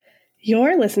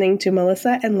You're listening to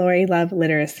Melissa and Lori Love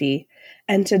Literacy,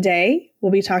 and today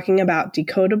we'll be talking about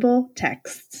decodable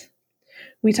texts.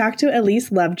 We talked to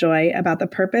Elise Lovejoy about the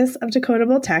purpose of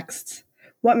decodable texts,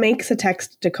 what makes a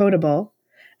text decodable,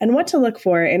 and what to look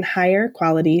for in higher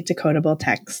quality decodable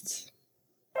texts.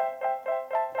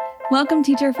 Welcome,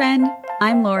 teacher friend.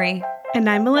 I'm Lori. And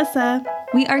I'm Melissa.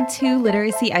 We are two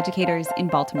literacy educators in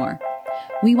Baltimore.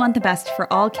 We want the best for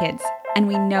all kids, and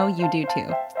we know you do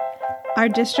too. Our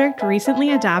district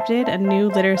recently adopted a new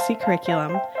literacy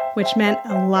curriculum, which meant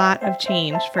a lot of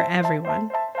change for everyone.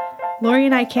 Lori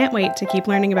and I can't wait to keep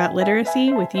learning about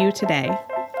literacy with you today.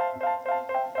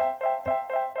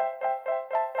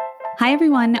 Hi,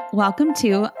 everyone. Welcome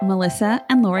to Melissa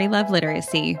and Lori Love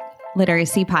Literacy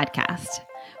Podcast.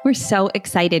 We're so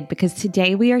excited because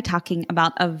today we are talking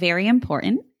about a very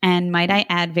important and, might I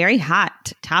add, very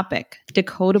hot topic,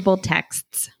 decodable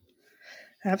texts.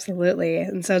 Absolutely.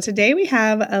 And so today we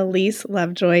have Elise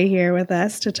Lovejoy here with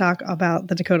us to talk about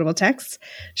the decodable texts.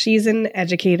 She's an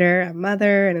educator, a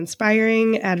mother, an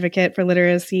inspiring advocate for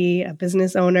literacy, a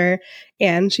business owner,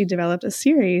 and she developed a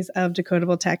series of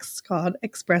decodable texts called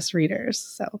Express Readers.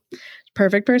 So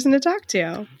perfect person to talk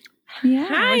to. Yeah.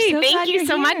 Hi, thank you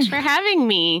so much for having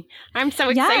me. I'm so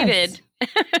excited. Yes.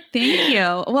 Thank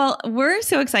you. Well, we're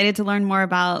so excited to learn more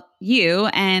about you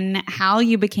and how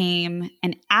you became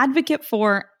an advocate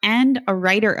for and a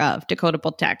writer of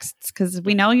decodable texts, because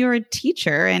we know you're a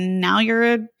teacher and now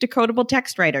you're a decodable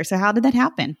text writer. So how did that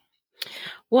happen?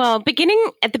 Well, at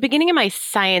the beginning of my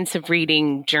science of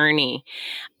reading journey,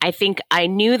 I think I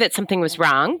knew that something was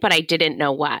wrong, but I didn't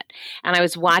know what. And I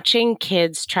was watching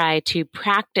kids try to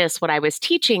practice what I was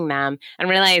teaching them and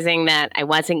realizing that I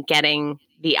wasn't getting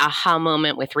the aha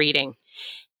moment with reading.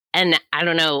 And I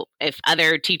don't know if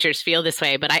other teachers feel this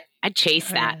way, but I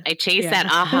chase that. I chase that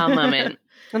aha moment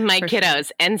with my kiddos.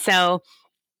 Sure. And so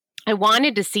I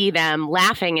wanted to see them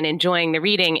laughing and enjoying the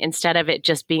reading instead of it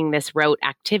just being this rote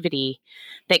activity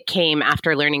that came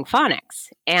after learning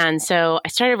phonics. And so I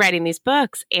started writing these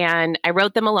books and I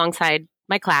wrote them alongside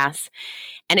my class.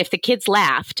 And if the kids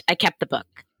laughed, I kept the book.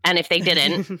 And if they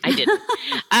didn't, I didn't.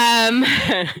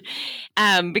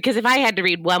 Because if I had to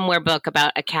read one more book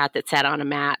about a cat that sat on a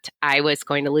mat, I was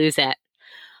going to lose it.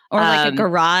 Or like a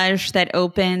garage that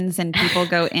opens and people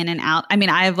go in and out. I mean,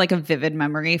 I have like a vivid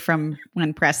memory from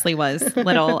when Presley was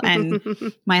little and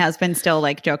my husband still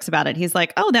like jokes about it. He's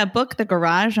like, oh, that book, The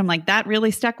Garage. I'm like, that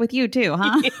really stuck with you too,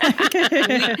 huh? Yeah.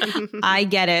 I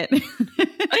get it.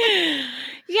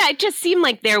 Yeah, it just seemed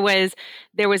like there was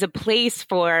a place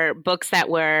for books that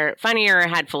were funnier,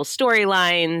 had full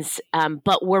storylines,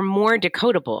 but were more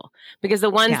decodable, because the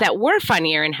ones that were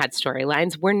funnier and had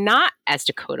storylines were not as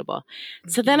decodable.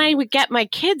 So then I would get my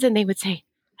kids and they would say,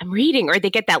 I'm reading, or they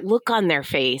get that look on their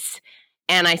face,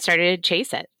 and I started to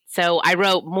chase it. So I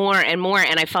wrote more and more,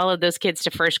 and I followed those kids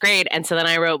to first grade. And so then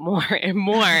I wrote more and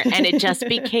more, and it just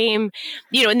became,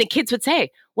 and the kids would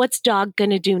say, what's Dog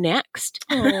going to do next?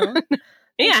 Yeah.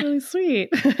 That's really sweet.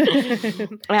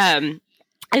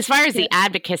 As far as the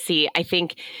advocacy, I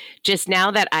think just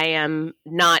now that I am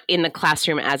not in the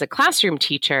classroom as a classroom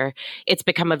teacher, it's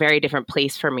become a very different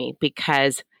place for me,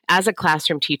 because as a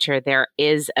classroom teacher, there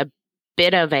is a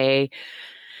bit of there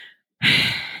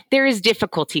is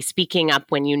difficulty speaking up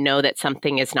when you know that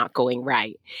something is not going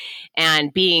right.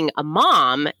 And being a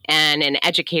mom and an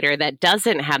educator that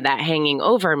doesn't have that hanging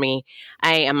over me,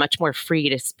 I am much more free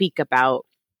to speak about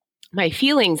my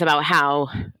feelings about how,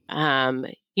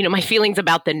 my feelings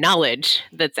about the knowledge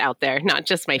that's out there, not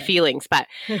just my feelings, but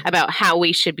about how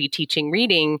we should be teaching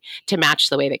reading to match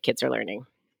the way that kids are learning.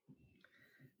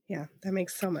 Yeah, that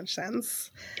makes so much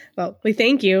sense. Well, we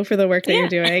thank you for the work that you're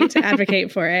doing to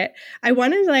advocate for it. I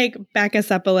want to back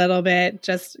us up a little bit,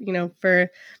 just,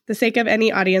 for the sake of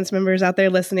any audience members out there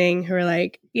listening who are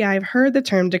like, yeah, I've heard the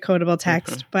term decodable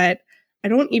text, but I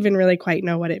don't even really quite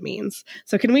know what it means.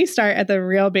 So can we start at the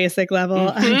real basic level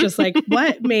of just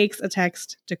what makes a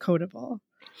text decodable?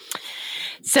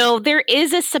 So there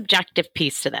is a subjective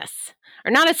piece to this,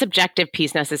 or not a subjective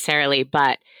piece necessarily,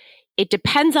 but it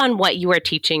depends on what you are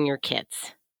teaching your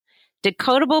kids.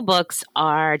 Decodable books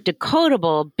are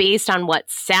decodable based on what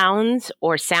sounds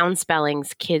or sound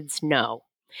spellings kids know.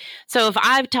 So if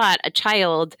I've taught a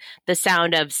child the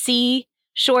sound of C,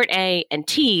 short A, and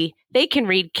T, they can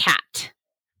read cat,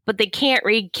 but they can't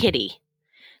read kitty.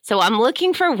 So I'm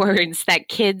looking for words that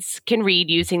kids can read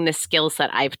using the skills that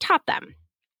I've taught them.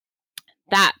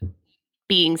 That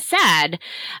being said,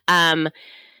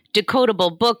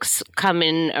 decodable books come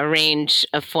in a range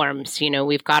of forms.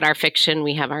 We've got our fiction,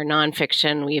 we have our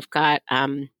nonfiction, we've got,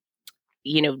 ones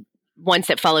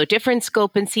that follow different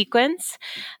scope and sequence.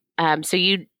 So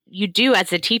you you do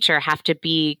as a teacher have to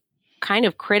be kind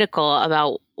of critical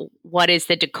about what is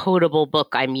the decodable book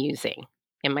I'm using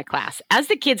in my class. As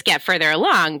the kids get further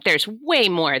along, there's way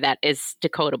more that is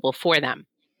decodable for them.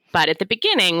 But at the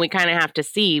beginning, we kind of have to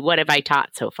see, what have I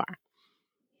taught so far?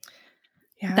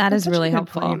 Yeah, that is really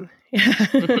helpful. Yeah.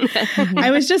 I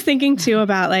was just thinking too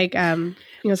about like,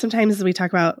 sometimes we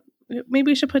talk about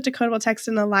maybe we should put decodable text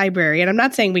in the library. And I'm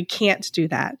not saying we can't do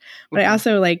that, but I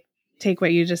also like take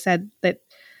what you just said that,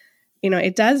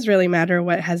 it does really matter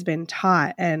what has been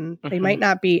taught, and they might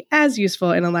not be as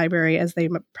useful in a library as they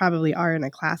probably are in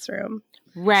a classroom.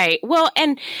 Right. Well,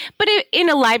 but in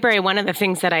a library, one of the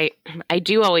things that I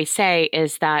do always say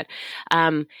is that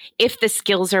if the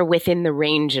skills are within the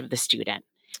range of the student.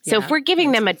 So if we're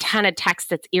giving them a ton of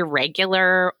text that's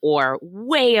irregular or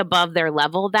way above their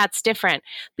level, that's different.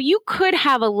 But you could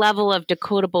have a level of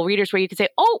decodable readers where you could say,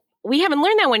 oh, we haven't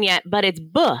learned that one yet, but it's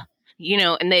buh.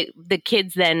 And the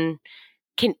kids then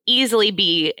can easily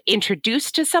be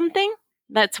introduced to something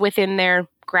that's within their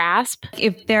grasp.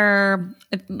 If they're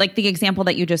like the example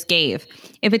that you just gave,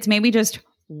 if it's maybe just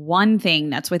one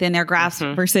thing that's within their grasp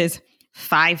versus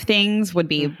 5 things would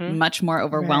be much more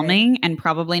overwhelming and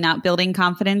probably not building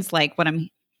confidence like what I'm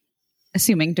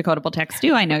assuming decodable text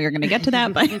do. I know you're going to get to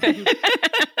that, but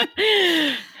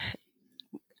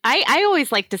I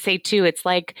always like to say too, it's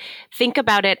like, think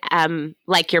about it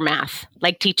like your math,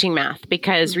 like teaching math,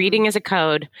 because reading is a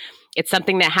code. It's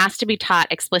something that has to be taught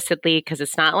explicitly because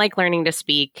it's not like learning to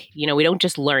speak. We don't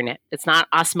just learn it. It's not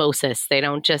osmosis. They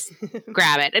don't just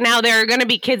grab it. And now there are going to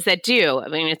be kids that do. I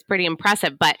mean, it's pretty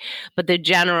impressive, but the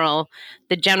general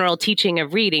teaching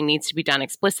of reading needs to be done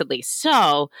explicitly.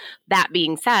 So that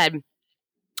being said,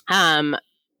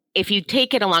 if you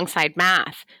take it alongside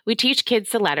math, we teach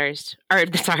kids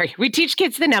we teach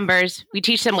kids the numbers. We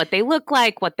teach them what they look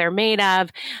like, what they're made of.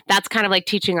 That's kind of like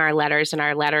teaching our letters and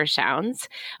our letter sounds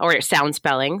or sound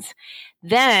spellings.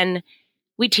 Then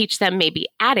we teach them maybe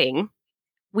adding.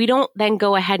 We don't then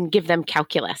go ahead and give them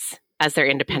calculus as their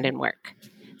independent work.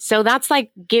 So that's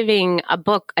like giving a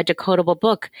decodable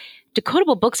book.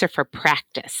 Decodable books are for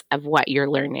practice of what you're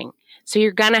learning. So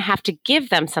you're going to have to give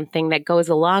them something that goes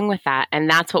along with that. And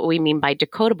that's what we mean by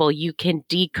decodable. You can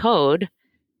decode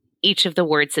each of the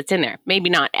words that's in there. Maybe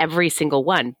not every single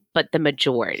one, but the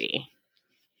majority.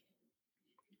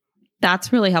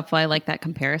 That's really helpful. I like that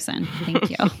comparison. Thank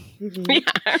you.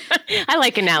 Yeah. I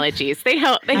like analogies. They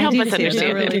help us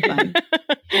understand really fun.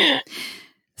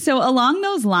 So along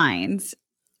those lines,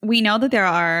 we know that there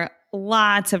are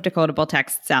lots of decodable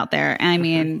texts out there. And I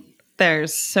mean,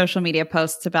 there's social media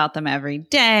posts about them every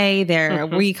day.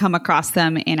 We come across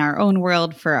them in our own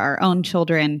world for our own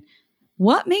children.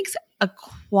 What makes a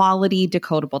quality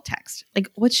decodable text?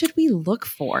 Like, what should we look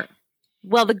for?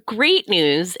 Well, the great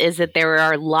news is that there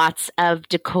are lots of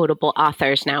decodable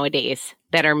authors nowadays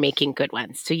that are making good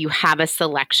ones. So you have a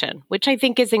selection, which I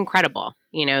think is incredible,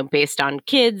 based on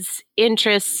kids'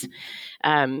 interests,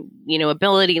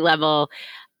 ability level.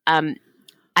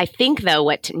 I think, though,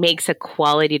 what makes a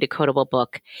quality decodable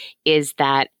book is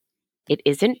that it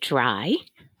isn't dry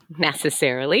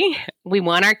necessarily. We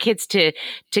want our kids to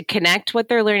connect what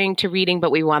they're learning to reading,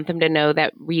 but we want them to know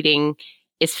that reading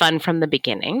is fun from the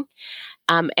beginning.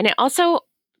 And it also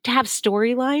to have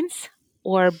storylines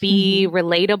or be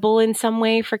relatable in some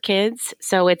way for kids.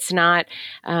 So it's not,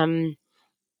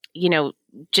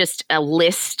 just a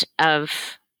list of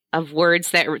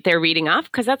words that they're reading off,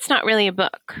 because that's not really a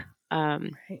book.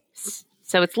 Right.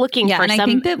 So it's looking for and some I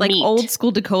think that like meat. Old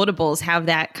school decodables have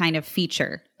that kind of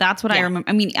feature. That's what I remember.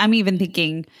 I mean, I'm even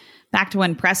thinking back to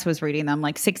when Press was reading them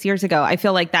like 6 years ago. I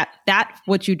feel like that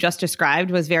what you just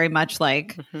described was very much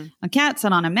like a cat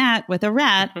sat on a mat with a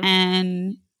rat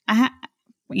and a hat.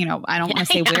 I don't want to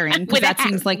say wherein, because that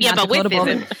seems like not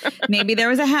decodable. Maybe there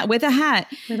was a hat with a hat.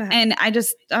 And I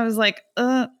was like,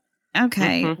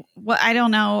 okay. Well, I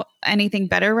don't know anything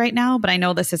better right now, but I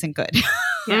know this isn't good.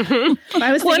 Yeah.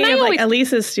 I was thinking of like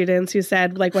Elise's students who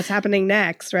said like, what's happening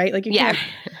next, right? Like you can't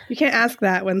ask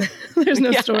that when there's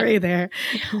no story there.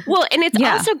 Well, and it's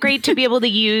also great to be able to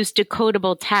use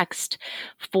decodable text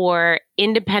for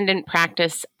independent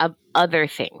practice of other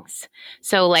things.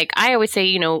 So like I always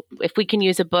say, if we can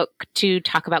use a book to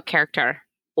talk about character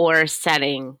or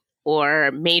setting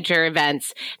or major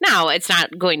events. Now, it's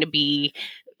not going to be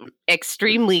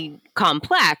extremely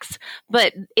complex,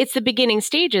 but it's the beginning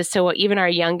stages. So even our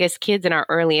youngest kids and our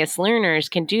earliest learners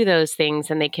can do those things,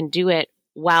 and they can do it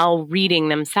while reading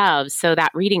themselves. So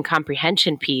that reading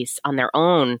comprehension piece on their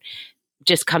own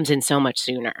just comes in so much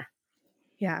sooner.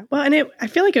 Yeah. Well, and I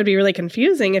feel like it would be really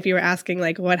confusing if you were asking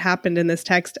like what happened in this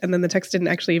text and then the text didn't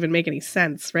actually even make any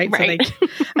sense, right? Right.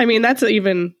 So I mean, that's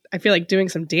even, I feel like doing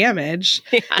some damage.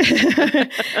 Yeah.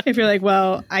 If you're like,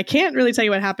 well, I can't really tell you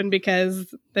what happened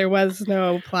because there was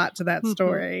no plot to that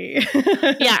story.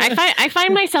 Yeah, I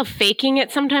find myself faking it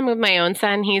sometime with my own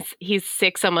son. He's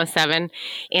 6, almost 7.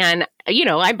 And,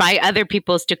 I buy other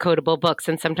people's decodable books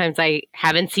and sometimes I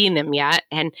haven't seen them yet.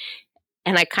 And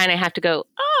I kind of have to go,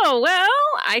 oh, well,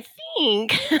 I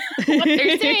think what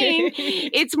they're saying.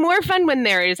 It's more fun when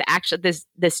there is actually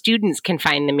the students can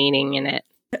find the meaning in it.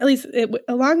 At least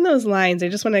along those lines, I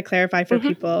just want to clarify for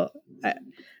people. I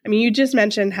mean, you just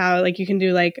mentioned how like you can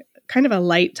do like kind of a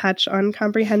light touch on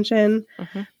comprehension,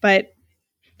 but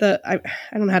I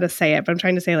don't know how to say it, but I'm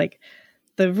trying to say like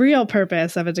the real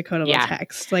purpose of a decodable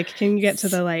text. Like, can you get to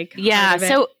the like? Yeah.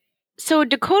 So a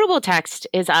decodable text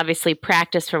is obviously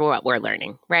practice for what we're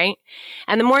learning, right?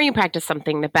 And the more you practice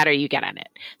something, the better you get at it.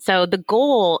 So the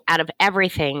goal out of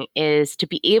everything is to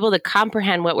be able to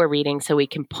comprehend what we're reading so we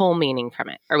can pull meaning from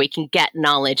it or we can get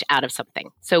knowledge out of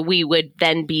something. So we would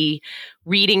then be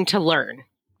reading to learn,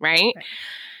 right?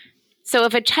 So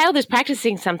if a child is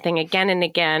practicing something again and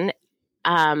again,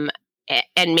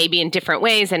 and maybe in different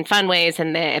ways and fun ways,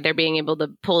 and they're being able to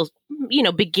pull,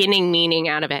 beginning meaning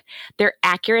out of it, their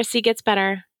accuracy gets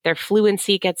better, their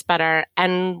fluency gets better,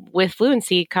 and with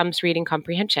fluency comes reading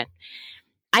comprehension.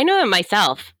 I know that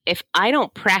myself, if I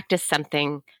don't practice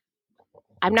something,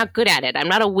 I'm not good at it. I'm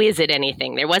not a whiz at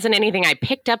anything. There wasn't anything I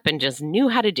picked up and just knew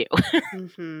how to do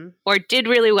or did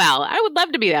really well. I would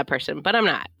love to be that person, but I'm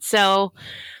not. So,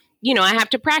 I have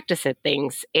to practice at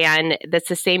things, and that's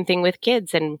the same thing with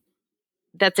kids. And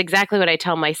that's exactly what I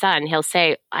tell my son. He'll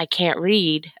say, I can't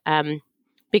read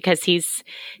because he's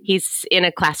in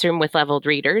a classroom with leveled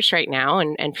readers right now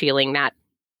and feeling that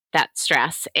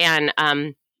stress. And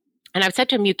I've said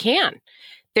to him, you can.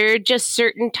 There are just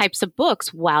certain types of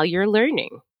books while you're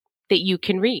learning that you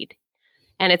can read.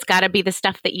 And it's got to be the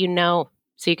stuff that you know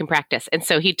so you can practice. And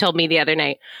so he told me the other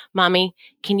night, Mommy,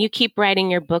 can you keep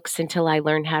writing your books until I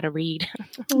learn how to read?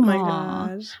 Oh my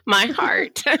gosh. My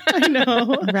heart. I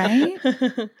know. Right?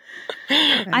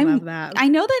 I love that. I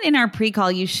know that in our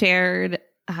pre-call you shared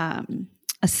a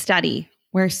study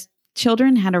where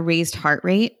children had a raised heart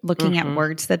rate looking at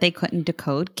words that they couldn't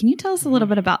decode. Can you tell us a little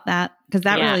bit about that? Because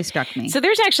that really struck me. So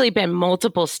there's actually been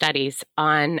multiple studies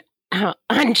on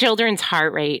children's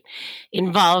heart rate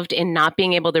involved in not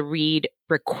being able to read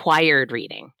required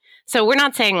reading. So we're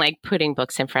not saying like putting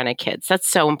books in front of kids. That's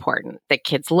so important that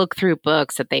kids look through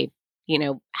books, that they,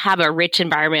 have a rich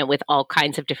environment with all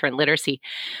kinds of different literacy.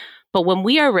 But when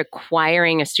we are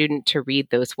requiring a student to read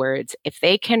those words, if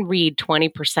they can read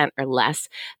 20% or less,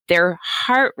 their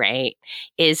heart rate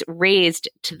is raised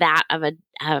to that of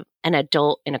an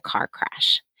adult in a car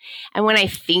crash. And when I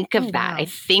think of that, I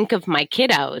think of my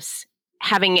kiddos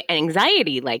having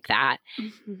anxiety like that.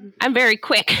 I'm very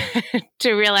quick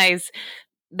to realize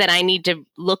that I need to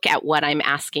look at what I'm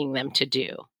asking them to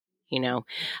do,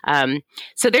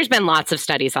 So there's been lots of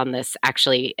studies on this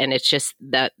actually, and it's just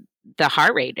the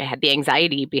heart rate, the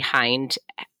anxiety behind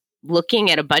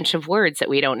looking at a bunch of words that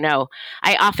we don't know.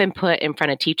 I often put in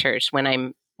front of teachers when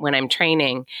I'm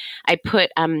training, I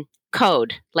put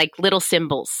code, like little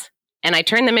symbols. And I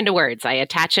turn them into words. I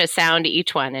attach a sound to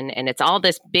each one, and it's all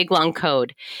this big, long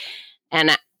code.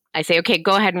 And I say, okay,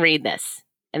 go ahead and read this.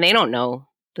 And they don't know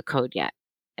the code yet.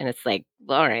 And it's like,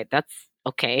 well, all right, that's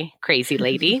okay, crazy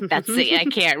lady. I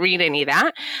can't read any of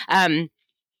that. And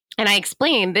I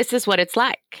explain, this is what it's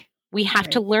like. We have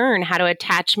to learn how to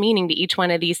attach meaning to each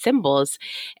one of these symbols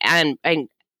and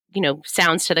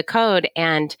sounds to the code.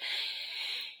 And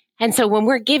so when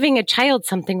we're giving a child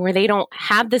something where they don't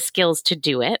have the skills to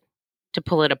do it, to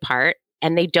pull it apart,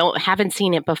 and they haven't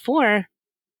seen it before,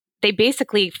 they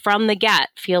basically from the get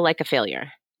feel like a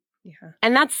failure. Yeah.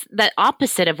 And that's the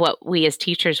opposite of what we as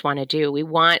teachers want to do. We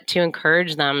want to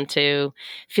encourage them to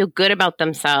feel good about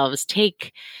themselves,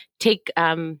 take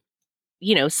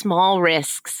small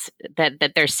risks,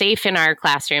 that they're safe in our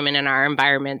classroom and in our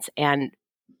environments. And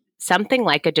something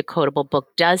like a decodable book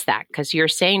does that, because you're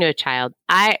saying to a child,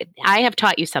 I have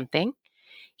taught you something.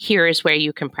 Here is where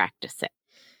you can practice it.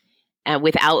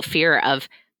 Without fear of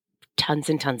tons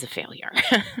and tons of failure.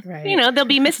 Right. There'll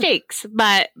be mistakes,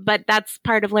 but that's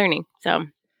part of learning. So at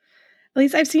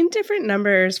least I've seen different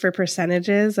numbers for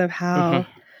percentages of how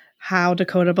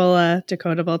decodable a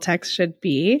decodable text should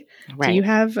be. Right. Do you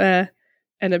have a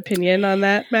an opinion on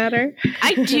that matter?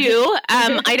 I do.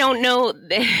 I don't know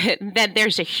that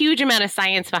there's a huge amount of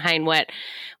science behind what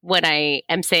I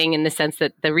am saying, in the sense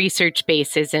that the research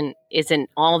base isn't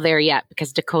all there yet,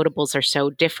 because decodables are so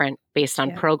different based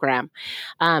on program.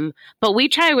 But we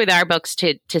try with our books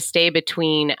to stay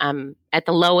between at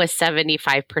the lowest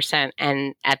 75%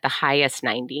 and at the highest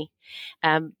 90%.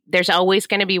 There's always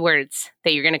going to be words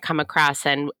that you're going to come across,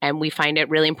 and we find it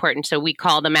really important. So we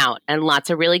call them out, and lots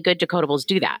of really good decodables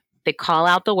do that. They call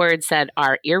out the words that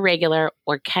are irregular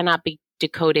or cannot be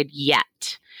decoded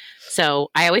yet.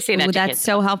 So I always say that to that's kids.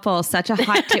 so helpful. Such a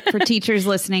hot tip for teachers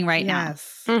listening right now.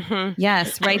 Mm-hmm.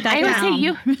 Yes, write that down. I would say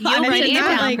you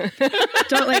write it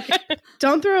down.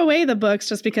 Don't throw away the books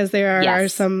just because there are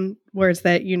some words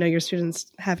that your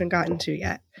students haven't gotten to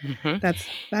yet. Mm-hmm.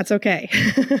 That's okay.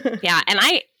 Yeah, and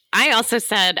I also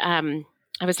said I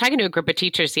was talking to a group of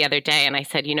teachers the other day, and I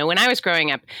said, when I was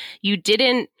growing up, you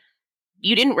didn't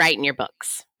write in your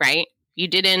books, right? You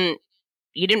didn't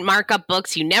mark up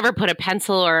books. You never put a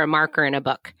pencil or a marker in a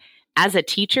book. As a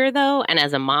teacher, though, and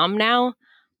as a mom now,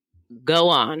 go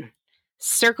on.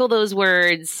 Circle those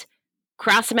words,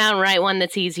 cross them out and write one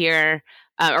that's easier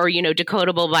or,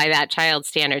 decodable by that child's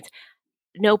standards.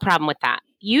 No problem with that.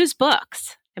 Use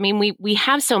books. I mean, we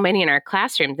have so many in our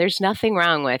classroom. There's nothing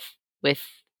wrong with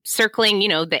circling,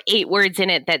 the 8 words in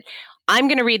it that I'm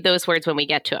going to read those words when we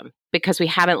get to them, because we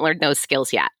haven't learned those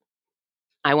skills yet.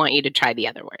 I want you to try the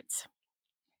other words.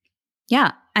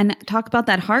 Yeah. And talk about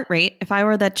that heart rate. If I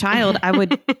were that child, I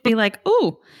would be like,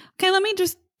 oh, okay, let me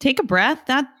just take a breath.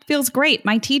 That feels great.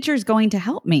 My teacher's going to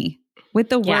help me with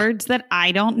the words that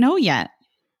I don't know yet.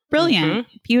 Brilliant.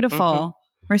 Beautiful.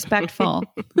 Respectful.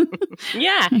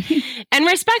 Yeah. And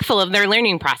respectful of their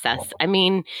learning process. I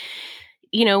mean,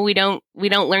 we don't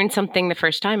learn something the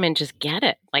first time and just get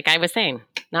it. Like I was saying,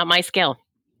 not my skill.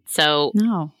 So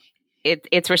no,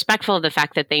 it's respectful of the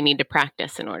fact that they need to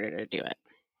practice in order to do it.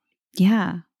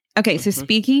 Yeah. Okay. So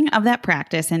speaking of that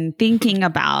practice and thinking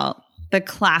about the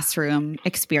classroom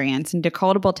experience and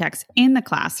decodable text in the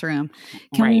classroom,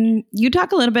 can you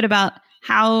talk a little bit about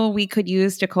how we could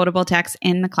use decodable text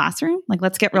in the classroom? Like,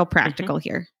 let's get real practical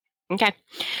here. Okay.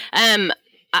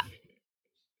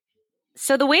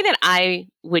 So the way that I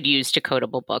would use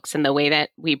decodable books and the way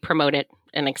that we promote it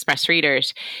in Express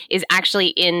Readers is actually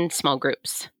in small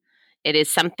groups. It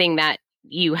is something that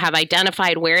you have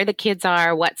identified where the kids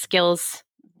are, what skills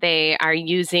they are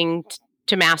using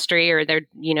to mastery, or they're,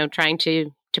 trying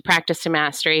to practice to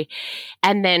mastery.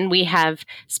 And then we have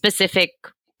specific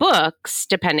books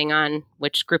depending on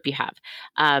which group you have.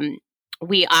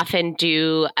 We often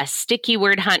do a sticky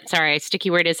word hunt. Sorry, sticky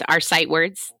word is our sight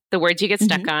words, the words you get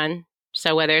stuck on.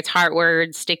 So whether it's heart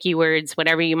words, sticky words,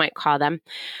 whatever you might call them,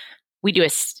 we do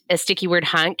a sticky word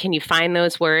hunt. Can you find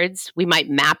those words? We might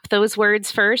map those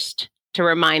words first to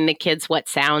remind the kids what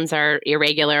sounds are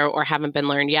irregular or haven't been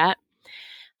learned yet.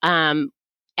 And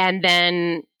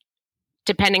then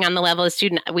depending on the level of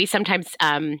student, we sometimes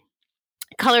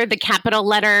color the capital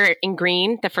letter in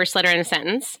green, the first letter in a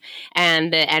sentence,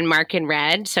 and mark in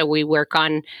red. So we work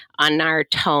on our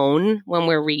tone when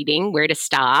we're reading, where to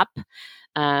stop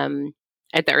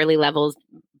at the early levels,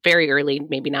 very early,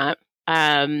 maybe not.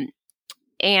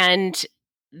 And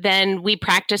then we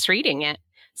practice reading it.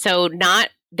 So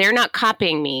they're not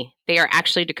copying me. They are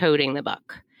actually decoding the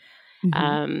book.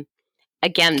 Again,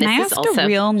 Can I this is ask also a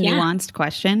real nuanced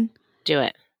question? Do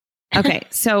it. Okay.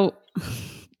 So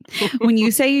when you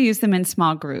say you use them in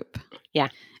small group. Yeah.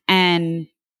 And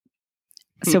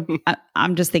so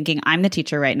I'm just thinking, I'm the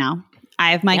teacher right now.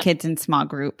 I have my kids in small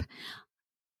group.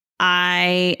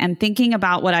 I am thinking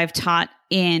about what I've taught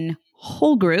in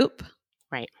whole group.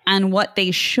 Right. And what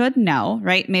they should know,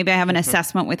 right? Maybe I have an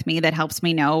assessment with me that helps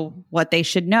me know what they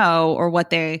should know or what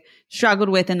they struggled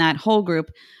with in that whole group.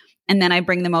 And then I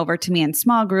bring them over to me in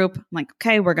small group. I'm like,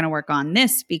 okay, we're going to work on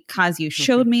this because you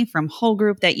showed me from whole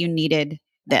group that you needed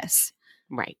this.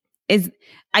 Right.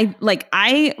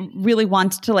 I really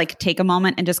want to take a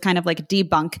moment and just kind of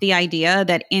debunk the idea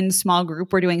that in small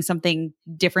group we're doing something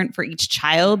different for each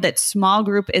child, that small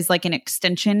group is like an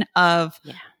extension of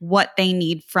what they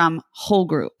need from whole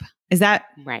group. Is that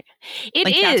right? It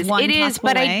is,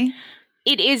 but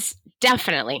it is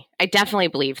definitely. I definitely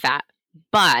believe that.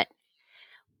 But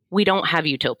we don't have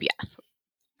utopia.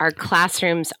 Our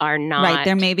classrooms are not right.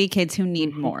 There may be kids who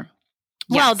need more.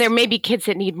 Well, there may be kids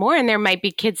that need more, and there might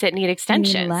be kids that need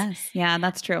extensions. Need less. Yeah,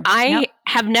 that's true. I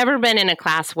have never been in a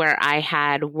class where I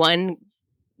had one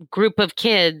group of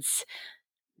kids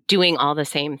doing all the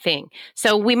same thing.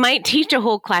 So we might teach a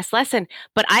whole class lesson,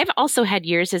 but I've also had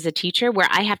years as a teacher where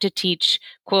I have to teach,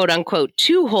 quote unquote,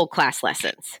 2 whole class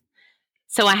lessons.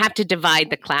 So I have to divide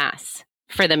the class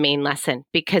for the main lesson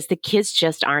because the kids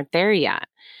just aren't there yet.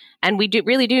 And we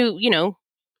really do,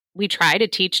 we try to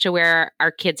teach to where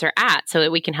our kids are at so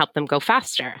that we can help them go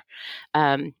faster.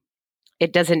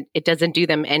 It doesn't do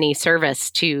them any service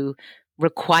to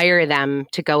require them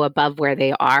to go above where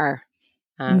they are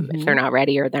if they're not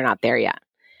ready or they're not there yet.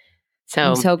 So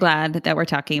I'm so glad that we're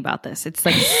talking about this. It's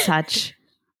like such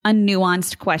a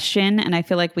nuanced question, and I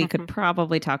feel like we could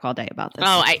probably talk all day about this.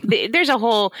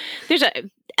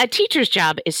 A teacher's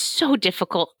job is so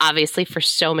difficult, obviously, for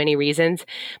so many reasons,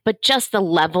 but just the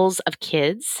levels of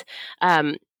kids.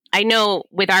 I know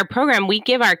with our program, we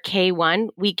give our K1,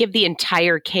 we give the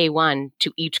entire K1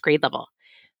 to each grade level,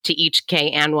 to each K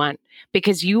and 1,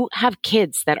 because you have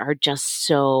kids that are just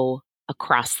so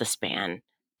across the span.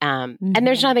 And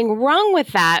there's nothing wrong with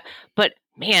that, but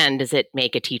man, does it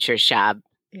make a teacher's job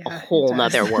a whole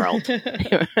nother world,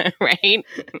 right?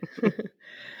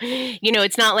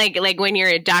 It's not like when you're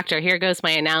a doctor, here goes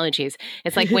my analogies.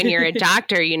 It's like when you're a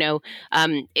doctor,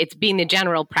 it's being the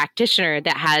general practitioner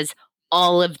that has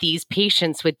all of these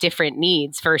patients with different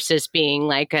needs versus being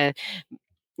like a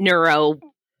neurosurgeon,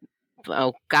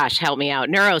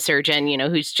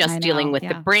 who's just dealing with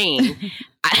the brain.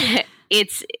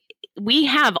 We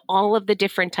have all of the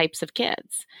different types of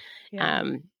kids. Yeah.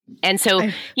 And so,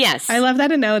 yes. I love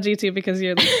that analogy too, because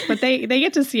but they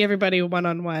get to see everybody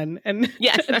one-on-one, and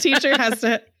a teacher has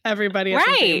to everybody at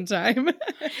the same time.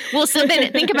 Well, so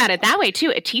then think about it that way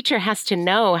too. A teacher has to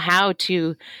know how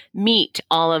to meet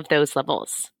all of those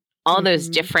levels, all those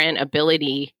different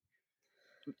abilities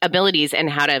and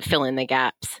how to fill in the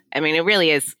gaps. I mean, it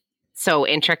really is so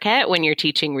intricate when you're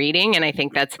teaching reading. And I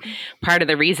think that's part of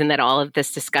the reason that all of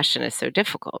this discussion is so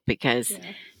difficult, because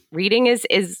reading is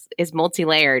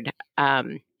multi-layered.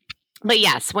 But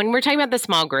yes, when we're talking about the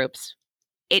small groups,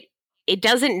 it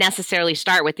doesn't necessarily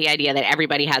start with the idea that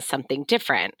everybody has something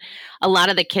different. A lot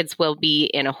of the kids will be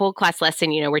in a whole class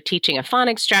lesson. We're teaching a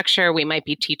phonics structure. We might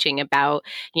be teaching about,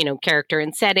 character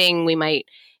and setting.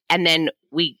 And then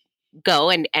we go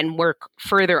and work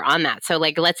further on that. So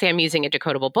like, let's say I'm using a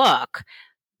decodable book.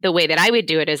 The way that I would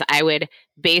do it is I would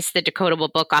base the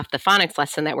decodable book off the phonics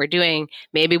lesson that we're doing.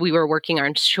 Maybe we were working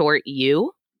on short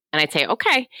U, and I'd say,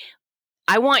 okay,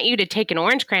 I want you to take an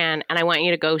orange crayon and I want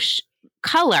you to go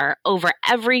color over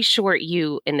every short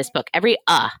U in this book, every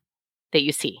that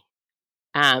you see.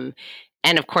 And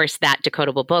of course, that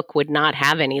decodable book would not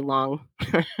have any long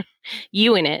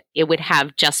U in it. It would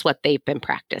have just what they've been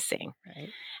practicing. Right.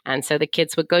 And so the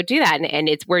kids would go do that. And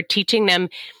we're teaching them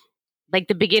like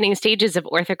the beginning stages of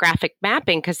orthographic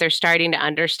mapping, because they're starting to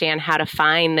understand how to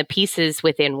find the pieces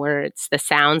within words, the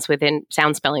sound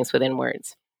spellings within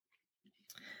words.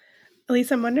 Elise,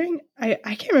 I'm wondering, I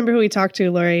can't remember who we talked to,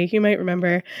 Lori, you might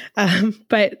remember,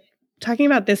 but talking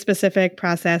about this specific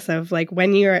process of like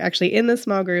when you're actually in the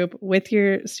small group with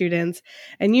your students,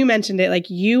 and you mentioned it, like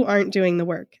you aren't doing the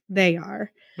work, they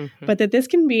are, but that this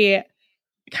can be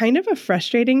kind of a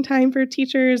frustrating time for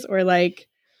teachers, or like,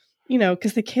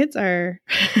 because the kids are,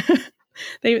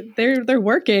 they're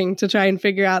working to try and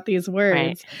figure out these words.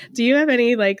 Right. Do you have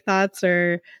any like thoughts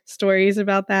or stories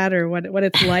about that, or what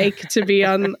it's like to be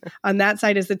on that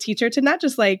side as a teacher, to not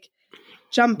just like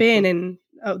jump in and,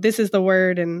 oh, this is the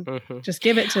word, and just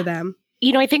give it to them?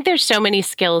 I think there's so many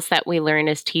skills that we learn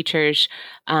as teachers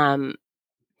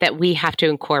that we have to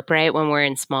incorporate when we're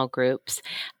in small groups.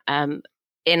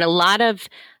 In a lot of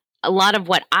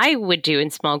what I would do in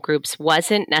small groups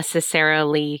wasn't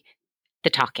necessarily the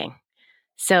talking.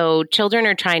 So children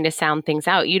are trying to sound things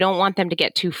out. You don't want them to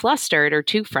get too flustered or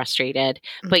too frustrated,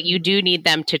 but you do need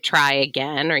them to try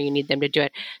again, or you need them to do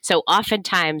it. So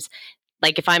oftentimes,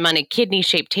 like if I'm on a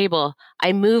kidney-shaped table,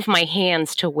 I move my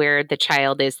hands to where the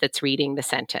child is that's reading the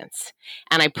sentence.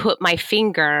 And I put my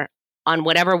finger on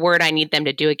whatever word I need them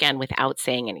to do again without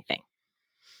saying anything.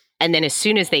 And then as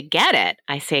soon as they get it,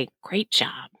 I say, great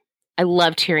job. I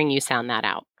loved hearing you sound that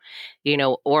out.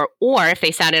 Or if they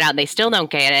sound it out and they still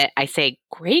don't get it, I say,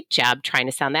 great job trying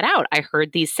to sound that out. I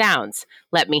heard these sounds.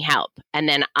 Let me help. And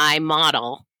then I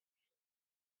model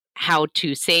how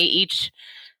to say each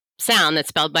sound that's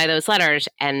spelled by those letters,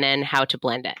 and then how to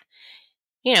blend it.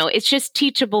 It's just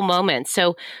teachable moments.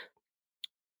 So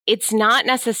it's not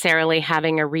necessarily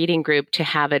having a reading group to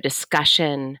have a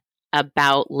discussion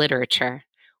about literature.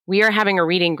 We are having a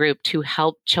reading group to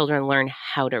help children learn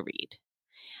how to read.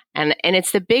 And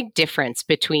it's the big difference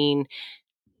between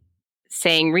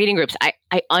saying reading groups.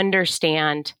 I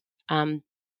understand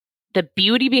the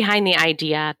beauty behind the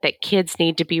idea that kids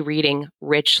need to be reading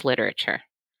rich literature.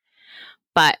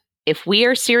 But if we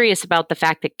are serious about the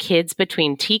fact that kids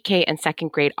between TK and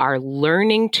second grade are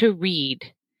learning to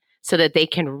read, so that they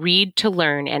can read to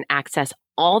learn and access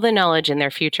all the knowledge in their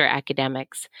future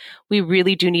academics. We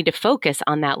really do need to focus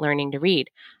on that learning to read.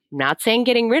 I'm not saying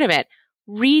getting rid of it.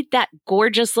 Read that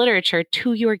gorgeous literature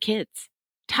to your kids.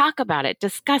 Talk about it,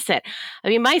 discuss it. I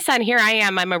mean, my son, here I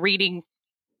am, I'm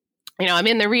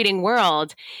in the reading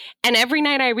world. And every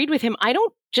night I read with him, I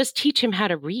don't just teach him how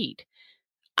to read.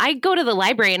 I go to the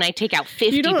library and I take out 50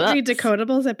 books. You don't read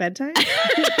decodables at bedtime?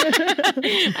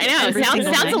 I know.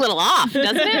 Sounds a little off,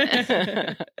 doesn't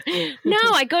it? No,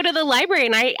 I go to the library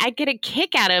and I get a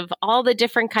kick out of all the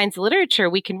different kinds of literature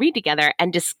we can read together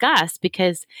and discuss,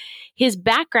 because his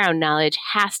background knowledge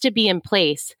has to be in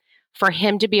place for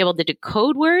him to be able to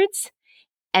decode words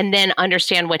and then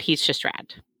understand what he's just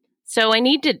read. So I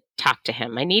need to talk to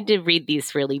him. I need to read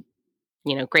these really,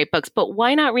 great books, but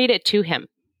why not read it to him?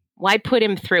 Why put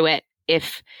him through it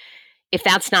if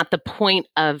that's not the point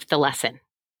of the lesson?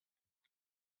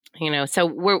 So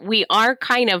we are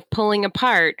kind of pulling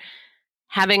apart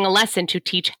having a lesson to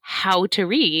teach how to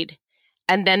read,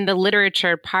 and then the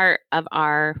literature part of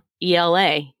our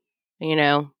ELA.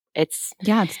 It's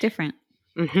different.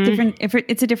 Mm-hmm.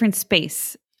 It's a different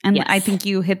space. And yes. I think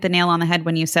you hit the nail on the head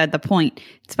when you said the point.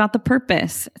 It's about the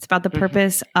purpose. It's about the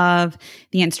purpose of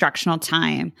the instructional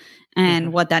time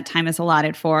and what that time is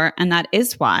allotted for. And that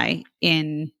is why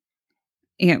in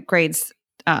grades,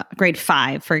 grade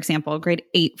 5, for example, grade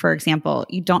 8, for example,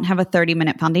 you don't have a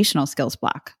 30-minute foundational skills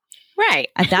block. Right.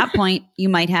 At that point, you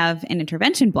might have an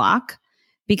intervention block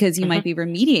because you might be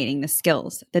remediating the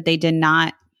skills that they did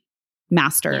not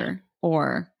master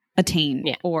or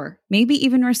attain or maybe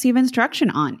even receive instruction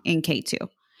on in K2,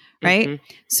 right?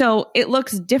 So it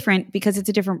looks different because it's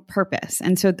a different purpose.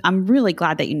 And so I'm really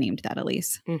glad that you named that,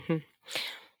 Elise.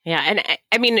 Yeah. And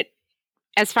I mean,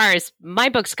 as far as my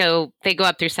books go, they go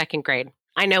up through 2nd grade.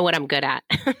 I know what I'm good at.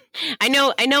 I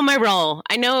know my role.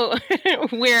 I know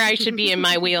where I should be in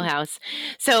my wheelhouse.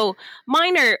 So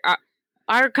mine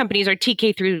our companies are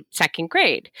TK through 2nd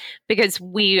grade because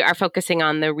we are focusing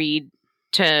on the read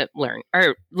to learn,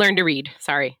 or learn to read,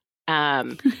 sorry.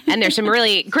 And there's some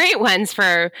really great ones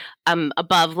for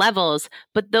above levels,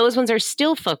 but those ones are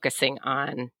still focusing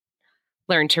on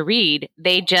learn to read.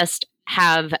 They just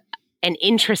have an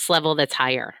interest level that's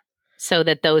higher so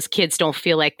that those kids don't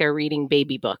feel like they're reading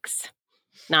baby books.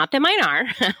 Not that mine are.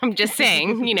 I'm just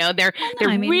saying, they're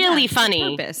really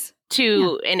funny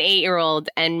to an 8-year-old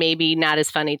and maybe not as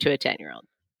funny to a 10-year-old.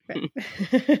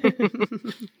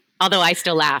 Although I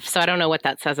still laugh, so I don't know what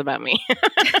that says about me.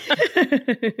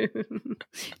 It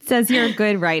says you're a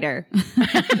good writer.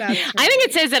 I think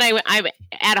it says that I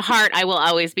at heart, I will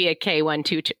always be a K1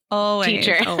 teacher. Always.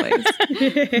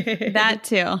 That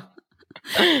too.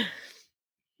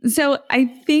 So I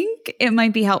think it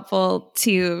might be helpful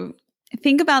to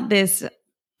think about this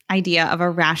idea of a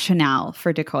rationale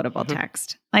for decodable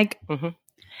text. Like,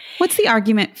 what's the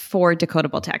argument for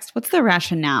decodable text? What's the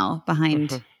rationale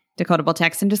behind decodable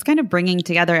text, and just kind of bringing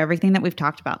together everything that we've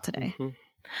talked about today?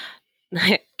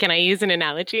 Can I use an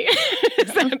analogy?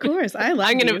 Of course, I love.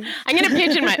 I'm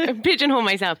gonna pigeonhole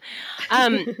myself.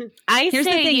 Here's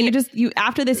the thing: you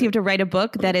after this, you have to write a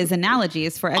book that is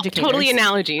analogies for educators. Totally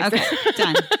analogies. Okay,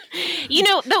 done.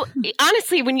 Though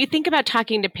honestly, when you think about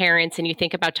talking to parents and you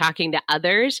think about talking to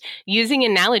others, using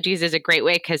analogies is a great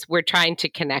way because we're trying to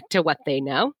connect to what they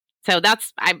know. So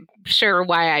I'm sure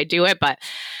why I do it,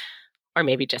 or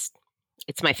maybe just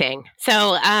it's my thing.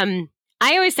 So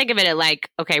I always think of it like,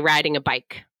 okay, riding a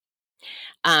bike.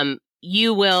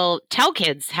 You will tell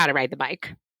kids how to ride the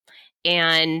bike,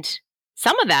 and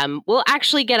some of them will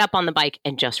actually get up on the bike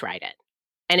and just ride it.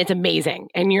 And it's amazing,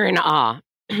 and you're in awe.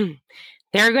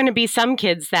 There are going to be some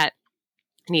kids that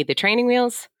need the training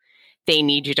wheels. They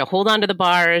need you to hold onto the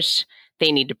bars.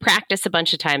 They need to practice a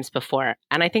bunch of times before.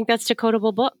 And I think that's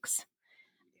decodable books.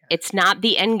 It's not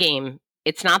the end game.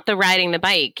 It's not the riding the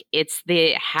bike. It's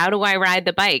the how do I ride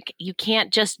the bike? You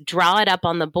can't just draw it up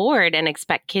on the board and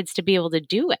expect kids to be able to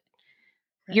do it.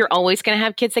 Right. You're always going to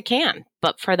have kids that can,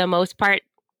 but for the most part,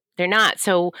 they're not.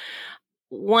 So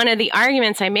one of the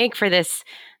arguments I make for this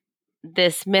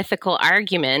mythical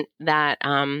argument that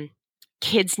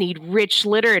kids need rich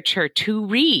literature to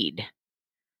read,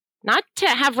 not to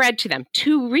have read to them,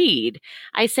 to read.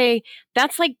 I say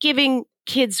that's like giving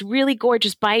kids really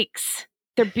gorgeous bikes.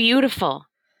 They're beautiful.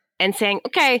 And saying,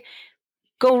 okay,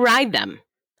 go ride them.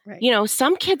 Right.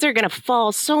 Some kids are going to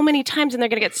fall so many times and they're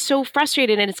going to get so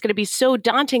frustrated and it's going to be so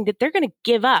daunting that they're going to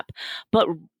give up. But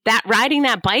that riding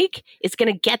that bike is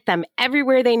going to get them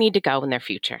everywhere they need to go in their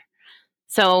future.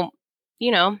 So,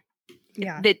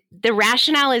 the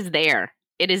rationale is there.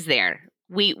 It is there.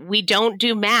 We don't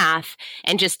do math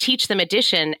and just teach them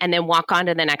addition and then walk on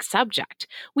to the next subject.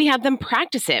 We have them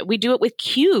practice it. We do it with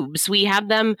cubes. We have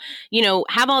them,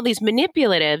 have all these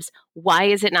manipulatives. Why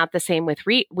is it not the same with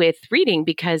reading?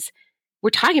 Because we're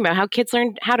talking about how kids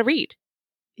learn how to read.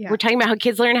 Yeah. We're talking about how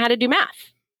kids learn how to do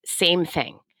math. Same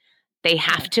thing. They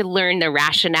have to learn the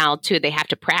rationale too. They have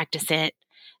to practice it.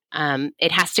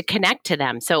 It has to connect to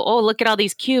them. So, look at all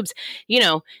these cubes.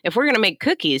 If we're going to make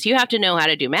cookies, you have to know how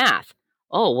to do math.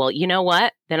 Oh, well, you know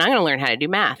what? Then I'm going to learn how to do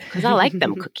math because I like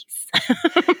them cookies.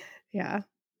 Yeah.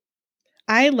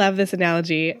 I love this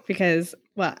analogy because,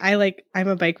 I'm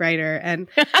a bike rider. And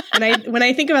when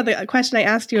I think about the question I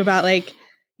asked you about,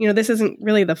 this isn't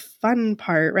really the fun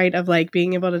part, right? Of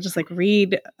being able to just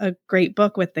read a great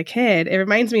book with the kid. It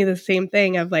reminds me of the same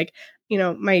thing of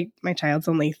my child's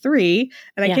only 3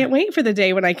 and I can't wait for the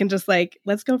day when I can just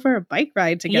let's go for a bike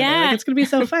ride together. Yeah. It's going to be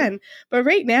so fun. But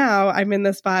right now I'm in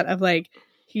the spot of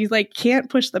he's can't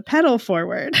push the pedal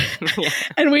forward. Yeah.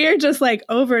 And we are just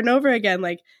over and over again,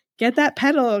 get that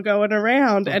pedal going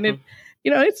around. Mm-hmm. And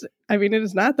it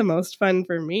is not the most fun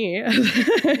for me. No,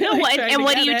 and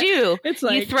what do you do? It's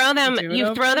you throw them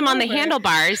on the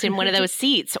handlebars in one of those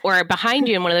seats or behind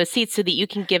you in one of those seats so that you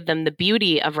can give them the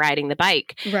beauty of riding the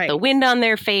bike. Right. The wind on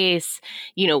their face,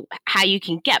 how you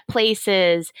can get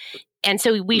places. And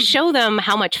so we show them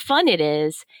how much fun it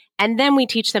is, and then we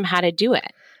teach them how to do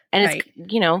it. And it's,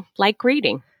 like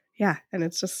reading. Yeah. And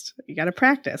it's just, you got to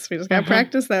practice. We just got to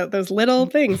practice those little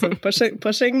things of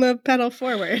pushing the pedal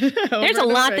forward. There's a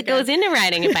lot that goes into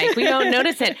riding a bike. We don't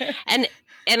notice it. And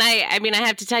I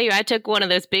have to tell you, I took one of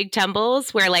those big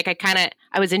tumbles where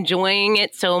I was enjoying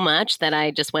it so much that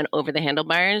I just went over the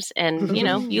handlebars and,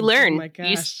 you learn. Oh my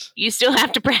gosh. You still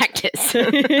have to practice.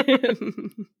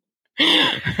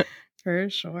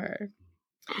 For sure.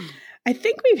 I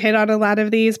think we've hit on a lot of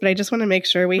these, but I just want to make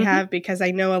sure we have, because I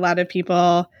know a lot of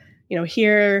people,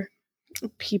 hear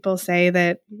people say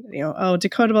that,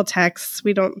 decodable texts,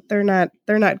 they're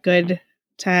not good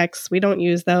texts. We don't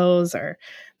use those, or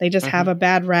they just have a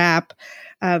bad rap.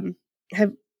 I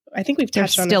think we've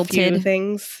touched on a few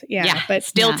things. Yeah, but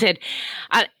stilted.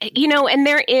 Yeah. And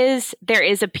there is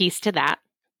a piece to that.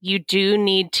 You do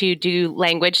need to do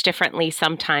language differently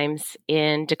sometimes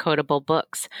in decodable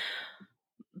books.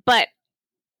 But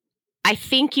I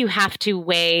think you have to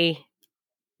weigh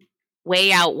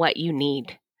out what you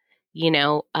need.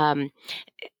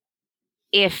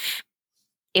 If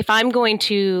I'm going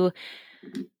to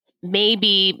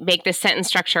maybe make the sentence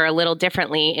structure a little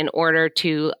differently in order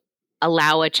to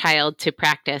allow a child to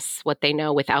practice what they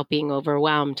know without being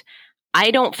overwhelmed,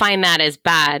 I don't find that as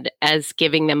bad as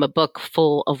giving them a book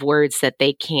full of words that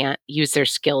they can't use their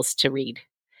skills to read.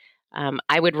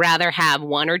 I would rather have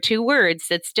 1 or 2 words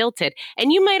that's stilted.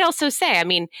 And you might also say,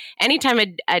 anytime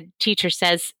a teacher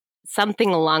says something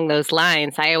along those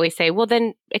lines, I always say, well,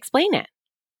 then explain it.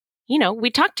 We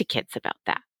talk to kids about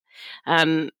that.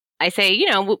 I say,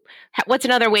 what's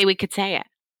another way we could say it?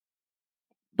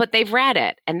 But they've read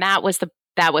it. And that was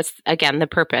again, the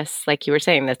purpose. Like you were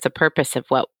saying, that's the purpose of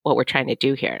what we're trying to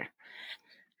do here.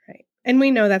 Right. And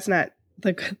we know that's not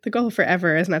the goal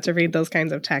forever is not to read those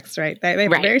kinds of texts, right? They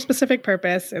have a very specific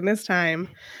purpose in this time.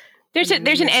 There's an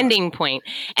ending point.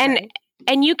 And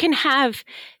you can have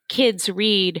kids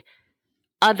read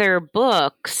other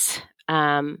books.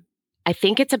 I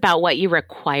think it's about what you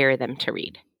require them to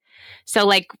read.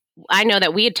 So I know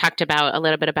that we had talked about a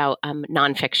little bit about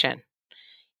nonfiction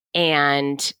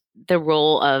and the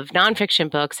role of nonfiction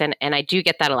books. And I do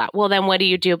get that a lot. Well, then what do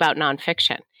you do about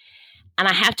nonfiction? And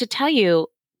I have to tell you,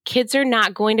 kids are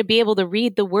not going to be able to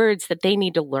read the words that they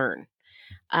need to learn.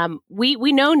 We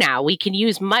know now we can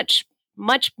use much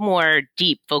more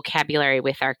deep vocabulary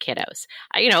with our kiddos.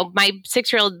 My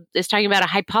 6-year-old is talking about a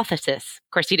hypothesis.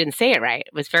 Of course, he didn't say it right.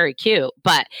 It was very cute,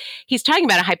 but he's talking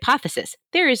about a hypothesis.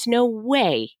 There is no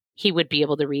way he would be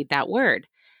able to read that word,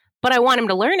 but I want him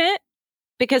to learn it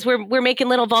because we're making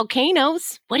little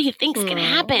volcanoes. What do you think is going to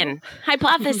happen?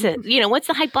 Hypothesis. What's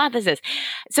the hypothesis?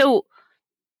 So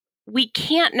we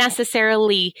can't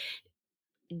necessarily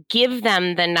give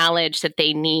them the knowledge that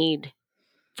they need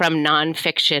from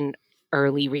nonfiction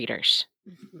early readers.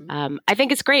 Mm-hmm. I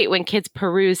think it's great when kids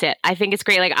peruse it. I think it's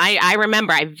great.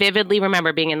 I vividly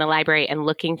remember being in the library and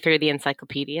looking through the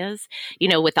encyclopedias,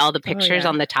 with all the pictures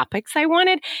on the topics I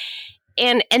wanted.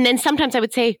 And then sometimes I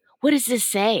would say, what does this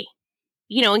say?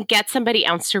 And get somebody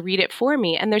else to read it for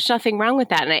me. And there's nothing wrong with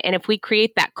that. And if we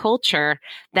create that culture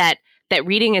that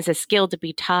reading is a skill to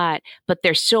be taught, but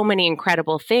there's so many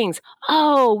incredible things.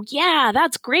 Oh, yeah,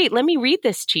 that's great. Let me read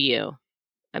this to you.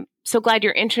 I'm so glad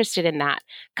you're interested in that.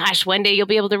 Gosh, one day you'll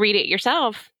be able to read it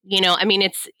yourself.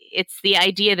 it's the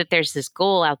idea that there's this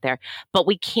goal out there, but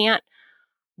we can't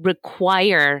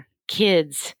require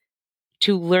kids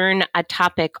to learn a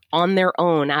topic on their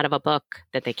own out of a book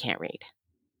that they can't read.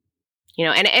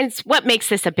 And it's what makes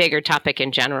this a bigger topic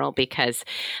in general, because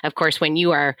of course, when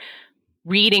you are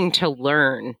reading to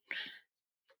learn,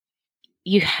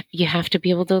 you have to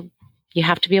be able to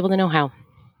know how.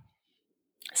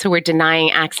 So we're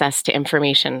denying access to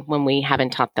information when we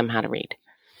haven't taught them how to read.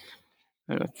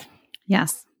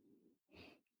 Yes.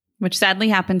 Which sadly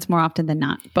happens more often than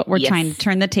not, but we're trying to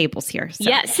turn the tables here. So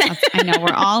yes. I know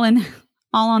we're all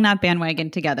on that bandwagon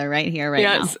together right here, right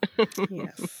now.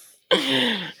 Yes.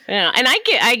 And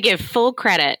I give full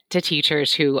credit to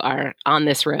teachers who are on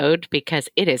this road, because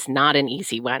it is not an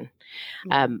easy one.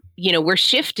 We're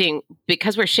shifting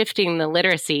the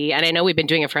literacy, and I know we've been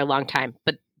doing it for a long time,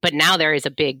 but now there is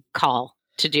a big call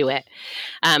to do it.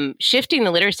 Shifting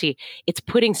the literacy, it's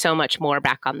putting so much more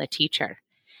back on the teacher.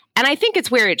 And I think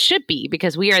it's where it should be,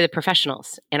 because we are the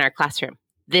professionals in our classroom.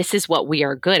 This is what we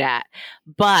are good at,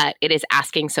 but it is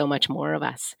asking so much more of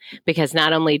us, because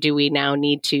not only do we now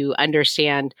need to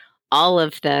understand all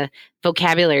of the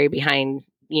vocabulary behind,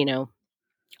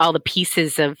 all the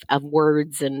pieces of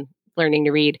words and learning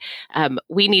to read,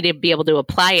 we need to be able to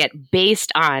apply it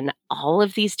based on all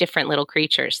of these different little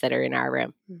creatures that are in our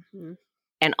room. Mm-hmm.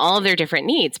 And all of their different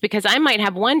needs, because I might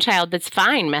have one child that's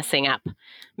fine messing up,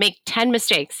 make 10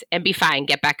 mistakes and be fine,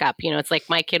 get back up. It's like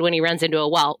my kid when he runs into a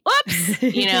wall, oops,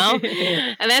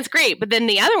 and that's great. But then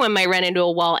the other one might run into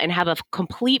a wall and have a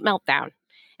complete meltdown.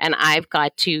 And I've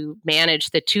got to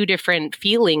manage the two different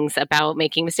feelings about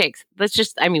making mistakes. That's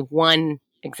just, one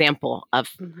example of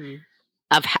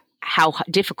how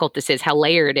difficult this is, how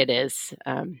layered it is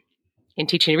in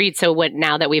teaching to read. So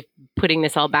now that we're putting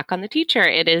this all back on the teacher,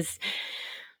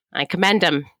 I commend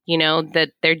them,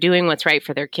 that they're doing what's right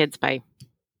for their kids by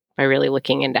really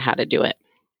looking into how to do it.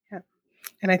 Yeah.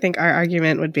 And I think our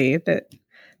argument would be that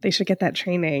they should get that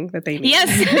training that they need. Yes.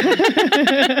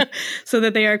 So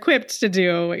that they are equipped to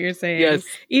do what you're saying. Yes.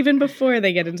 Even before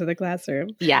they get into the classroom.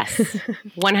 Yes.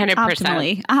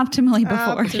 100%. Optimally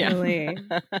before. Optimally.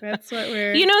 That's what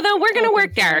we're though, we're going to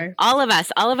work there. All of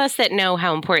us that know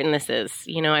how important this is.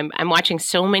 I'm watching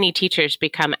so many teachers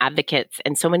become advocates,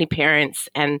 and so many parents,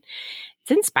 and it's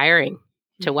inspiring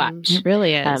to watch. It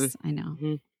really is. I know.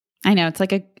 Mm-hmm. I know. It's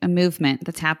like a movement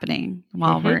that's happening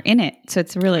while we're in it. So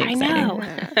it's really exciting. I know.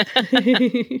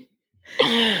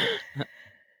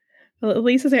 Well,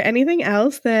 Elise, is there anything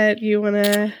else that you want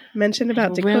to mention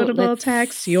about decodable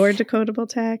texts, your decodable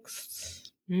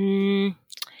texts?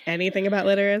 Anything about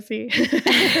literacy?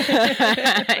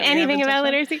 Anything about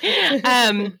literacy?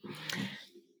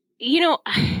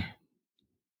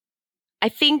 I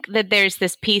think that there's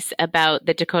this piece about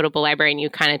the decodable library, and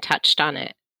you kind of touched on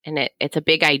it. And it's a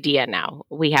big idea now.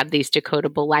 We have these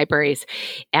decodable libraries.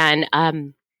 And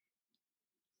I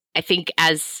think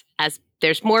as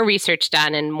there's more research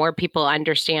done and more people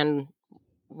understand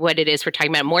what it is we're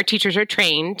talking about, more teachers are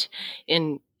trained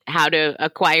in how to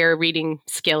acquire reading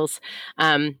skills,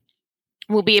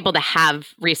 we'll be able to have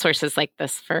resources like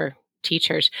this for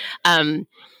teachers.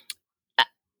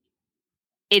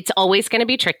 It's always going to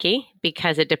be tricky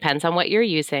because it depends on what you're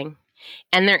using.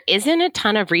 And there isn't a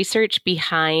ton of research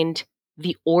behind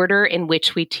the order in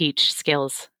which we teach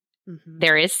skills. Mm-hmm.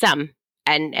 There is some,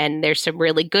 and there's some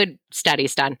really good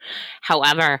studies done.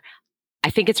 However, I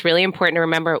think it's really important to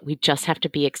remember we just have to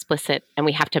be explicit, and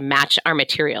we have to match our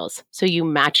materials. So you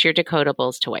match your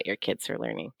decodables to what your kids are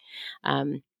learning.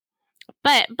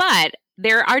 But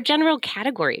there are general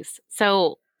categories.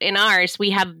 So in ours,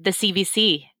 we have the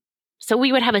CVC. So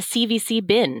we would have a CVC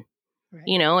bin.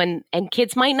 Right. And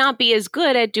kids might not be as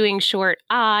good at doing short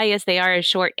I as they are as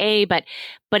short A, but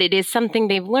it is something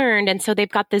they've learned. And so they've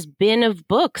got this bin of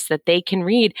books that they can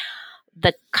read.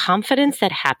 The confidence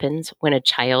that happens when a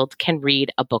child can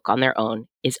read a book on their own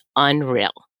is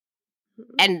unreal.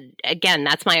 And again,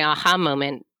 that's my aha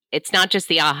moment. It's not just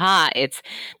the aha, it's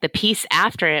the piece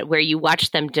after it where you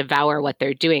watch them devour what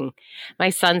they're doing. My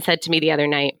son said to me the other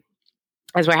night,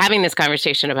 as we're having this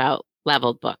conversation about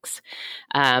leveled books,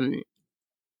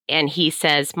 and he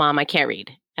says, "Mom, I can't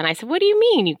read." And I said, "What do you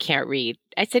mean you can't read?"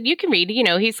 I said, "You can read.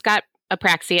 He's got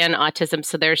apraxia and autism,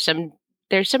 so there's some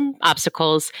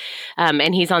obstacles,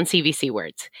 and he's on CVC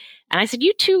words." And I said,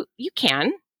 "You too, you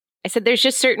can." I said, "There's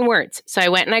just certain words." So I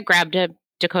went and I grabbed a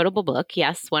decodable book,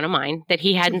 yes, one of mine that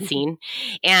he hadn't seen,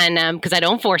 and because I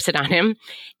don't force it on him.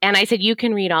 And I said, "You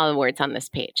can read all the words on this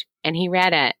page." And he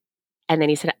read it, and then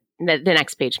he said, "The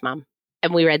next page, Mom."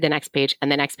 And we read the next page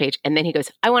and the next page, and then he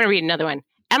goes, "I want to read another one."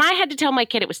 And I had to tell my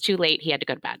kid it was too late. He had to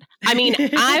go to bed. I mean,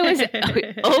 I was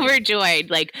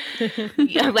overjoyed. Like,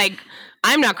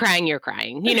 I'm not crying, you're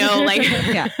crying, like,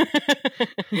 Yeah.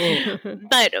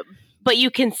 but you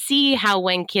can see how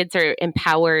when kids are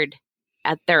empowered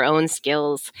at their own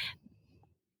skills,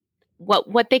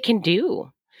 what they can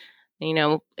do.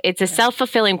 It's a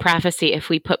self-fulfilling prophecy. If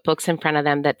we put books in front of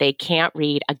them that they can't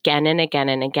read again and again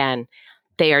and again,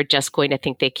 they are just going to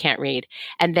think they can't read.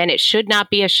 And then it should not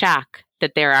be a shock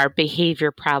that there are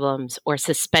behavior problems or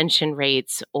suspension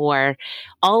rates or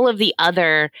all of the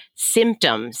other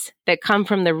symptoms that come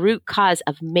from the root cause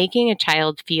of making a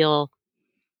child feel,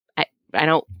 I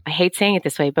hate saying it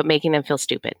this way, but making them feel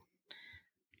stupid,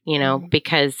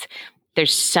 because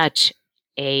there's such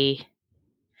a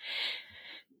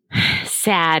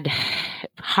sad,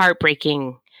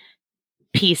 heartbreaking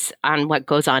piece on what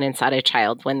goes on inside a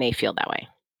child when they feel that way.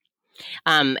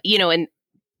 And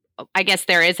I guess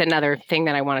there is another thing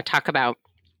that I want to talk about.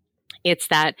 It's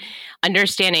that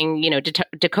understanding,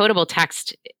 decodable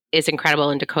text is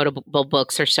incredible and decodable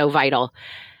books are so vital.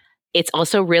 It's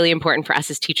also really important for us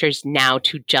as teachers now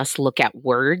to just look at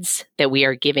words that we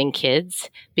are giving kids,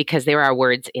 because there are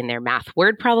words in their math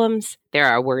word problems. There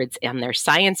are words in their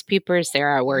science papers. There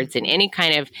are words in any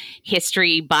kind of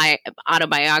history,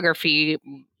 autobiography,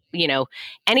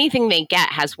 anything they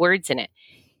get has words in it.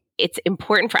 It's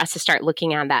important for us to start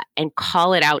looking at that and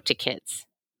call it out to kids.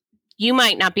 You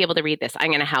might not be able to read this. I'm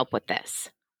going to help with this.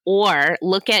 Or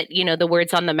look at, the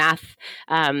words on the math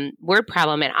word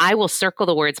problem, and I will circle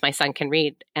the words my son can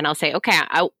read. And I'll say, okay,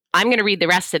 I'm going to read the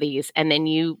rest of these. And then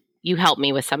you help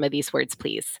me with some of these words,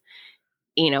 please.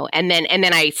 And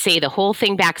then I say the whole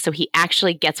thing back so he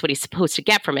actually gets what he's supposed to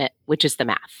get from it, which is the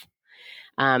math.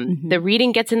 The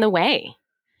reading gets in the way.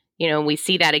 We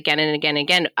see that again and again and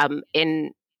again.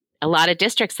 In a lot of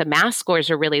districts, the math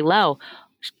scores are really low.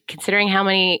 Considering how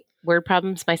many word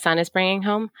problems my son is bringing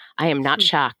home, I am not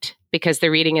shocked, because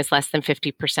the reading is less than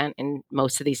 50% in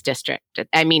most of these districts.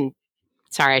 I mean,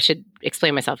 sorry, I should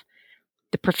explain myself.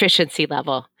 The proficiency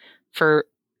level for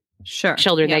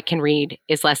children that can read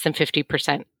is less than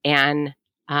 50% and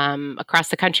across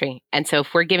the country. And so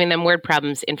if we're giving them word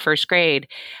problems in first grade,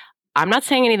 I'm not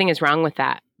saying anything is wrong with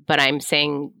that, but I'm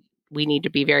saying we need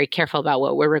to be very careful about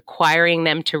what we're requiring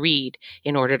them to read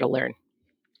in order to learn.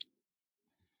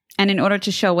 And in order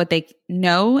to show what they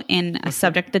know in a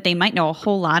subject that they might know a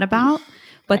whole lot about,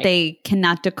 but they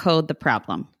cannot decode the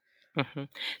problem.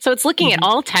 So it's looking at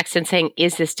all text and saying,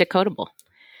 is this decodable?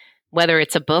 Whether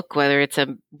it's a book, whether it's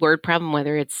a word problem,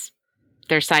 whether it's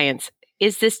their science,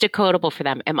 is this decodable for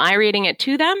them? Am I reading it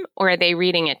to them, or are they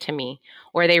reading it to me?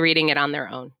 Or are they reading it on their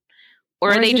own?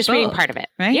 Or are they just reading part of it?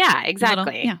 Right? Yeah,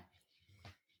 exactly.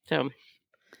 So...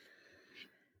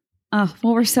 Oh,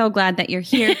 well, we're so glad that you're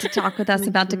here to talk with us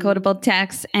about decodable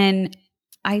text. And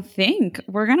I think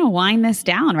we're going to wind this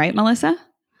down, right, Melissa?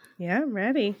 Yeah, I'm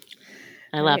ready.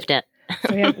 I loved it.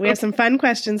 So we have some fun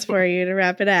questions for you to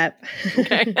wrap it up.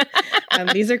 Okay.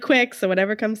 These are quick, so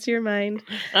whatever comes to your mind.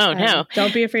 Oh, no.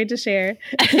 Don't be afraid to share.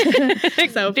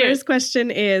 So first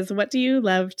question is, what do you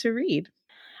love to read?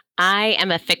 I am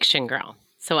a fiction girl.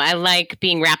 So I like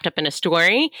being wrapped up in a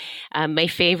story. My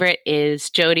favorite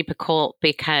is Jodi Picoult,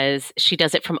 because she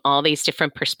does it from all these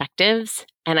different perspectives.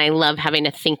 And I love having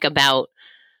to think about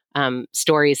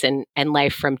stories and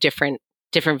life from different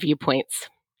viewpoints.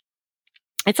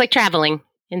 It's like traveling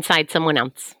inside someone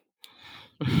else.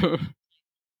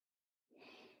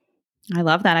 I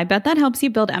love that. I bet that helps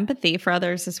you build empathy for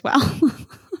others as well.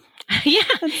 Yeah,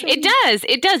 it does.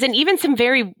 It does. And even some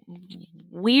very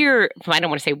weird, I don't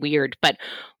want to say weird, but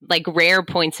like rare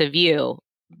points of view,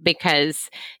 because,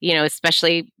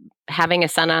 especially having a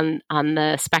son on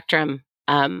the spectrum,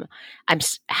 I'm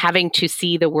having to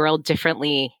see the world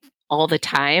differently all the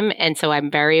time. And so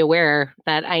I'm very aware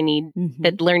that I need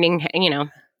that learning,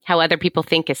 how other people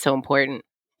think is so important.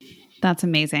 That's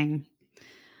amazing.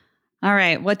 All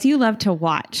right. What do you love to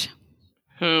watch?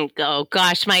 Oh,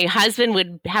 gosh, my husband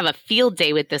would have a field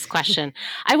day with this question.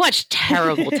 I watch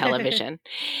terrible television.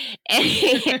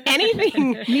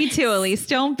 Anything. Me too, Elise.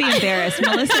 Don't be embarrassed.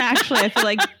 Melissa, actually, I feel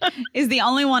like is the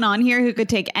only one on here who could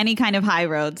take any kind of high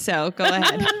road. So go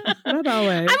ahead. Not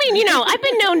always. I mean, I've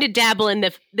been known to dabble in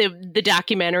the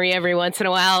documentary every once in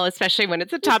a while, especially when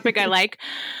it's a topic I like.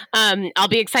 I'll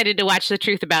be excited to watch The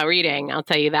Truth About Reading. I'll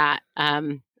tell you that.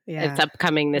 It's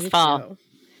upcoming this fall. Too.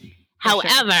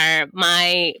 However,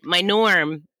 my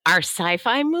norm are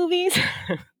sci-fi movies.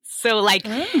 So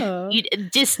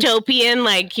dystopian,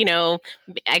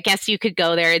 I guess you could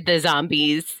go there, the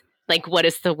zombies. Like, what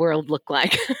does the world look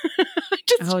like?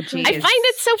 I find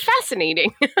it so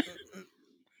fascinating.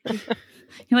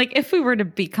 You're like, if we were to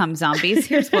become zombies,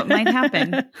 here's what might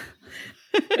happen.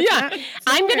 Yeah,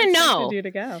 I'm going to know. You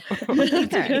to go.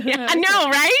 Yeah, I know,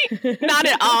 right? Not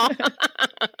at all.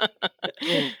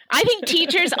 I think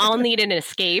teachers all need an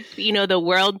escape. The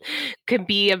world could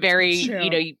be a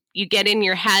very, you get in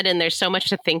your head and there's so much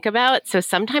to think about. So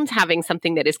sometimes having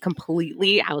something that is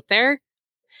completely out there,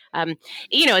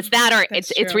 it's that or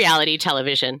it's reality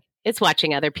television. It's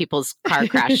watching other people's car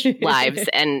crash lives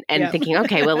and thinking,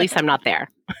 okay, well, at least I'm not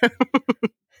there.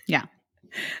 Yeah.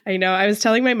 I know. I was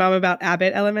telling my mom about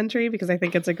Abbott Elementary because I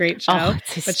think it's a great show. Oh,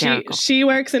 it's hysterical. But she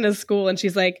works in a school and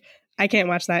she's like, I can't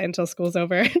watch that until school's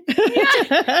over.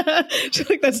 Yeah. She's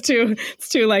like, it's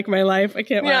too like my life. I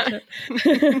can't watch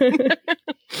it.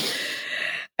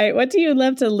 All right. What do you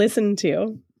love to listen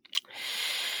to?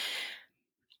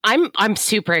 I'm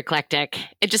super eclectic.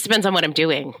 It just depends on what I'm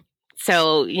doing.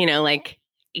 So, like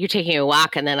you're taking a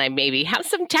walk and then I maybe have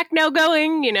some techno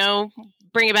going,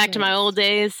 bring it back to my old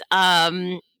days.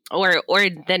 Or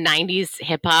the 90s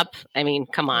hip hop. I mean,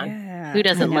 come on. Yeah. Who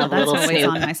doesn't love Little Snoop? That's always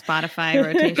on my Spotify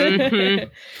rotation.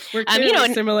 Mm-hmm. We're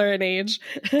clearly similar in age.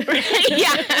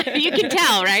 Yeah, you can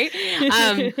tell, right?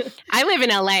 I live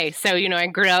in LA, so I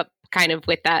grew up kind of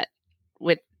with that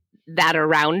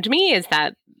around me is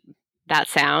that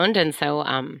sound, and so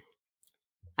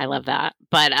I love that.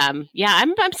 But yeah,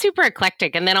 I'm super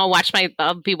eclectic, and then I'll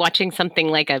be watching something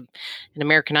like an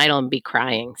American Idol and be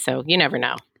crying. So you never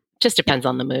know. Just depends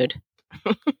on the mood.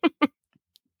 All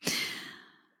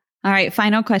right.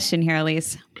 Final question here,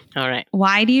 Elise. All right.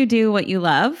 Why do you do what you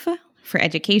love, for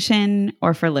education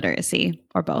or for literacy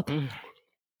or both?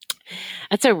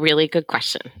 That's a really good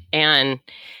question. And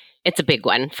it's a big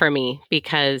one for me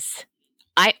because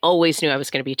I always knew I was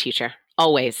going to be a teacher.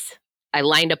 Always. I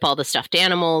lined up all the stuffed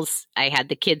animals. I had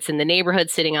the kids in the neighborhood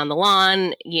sitting on the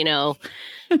lawn, and,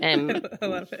 I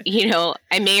love it.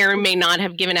 I may or may not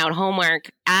have given out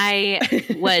homework. I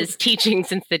was teaching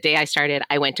since the day I started.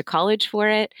 I went to college for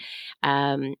it.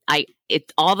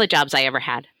 It's all the jobs I ever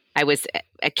had. I was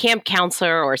a camp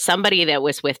counselor or somebody that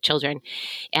was with children.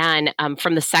 And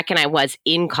from the second I was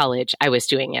in college, I was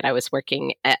doing it. I was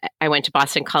working. I went to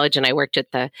Boston College and I worked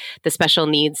at the special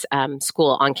needs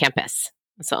school on campus.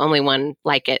 It's the only one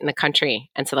like it in the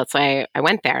country. And so that's why I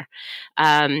went there.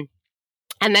 And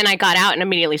then I got out and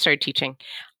immediately started teaching.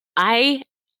 I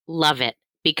love it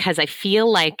because I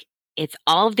feel like it's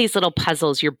all of these little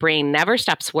puzzles. Your brain never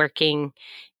stops working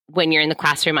when you're in the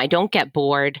classroom. I don't get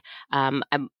bored. I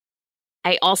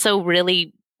also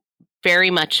really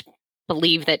very much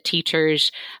believe that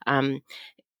teachers,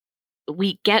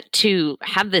 we get to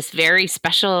have this very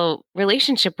special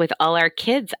relationship with all our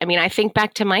kids. I mean, I think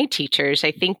back to my teachers.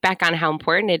 I think back on how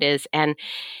important it is. And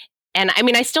I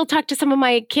mean, I still talk to some of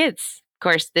my kids. Of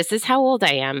course, this is how old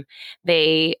I am.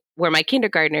 They were my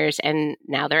kindergartners and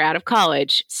now they're out of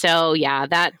college. So yeah,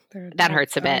 that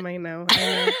hurts a bit. I know.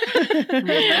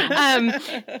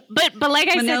 But like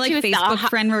I when said, they're like Facebook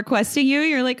friend requesting you,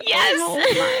 you're like, yes. Oh,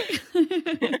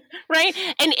 right.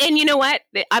 And you know what?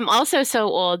 I'm also so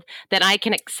old that I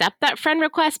can accept that friend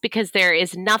request because there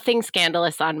is nothing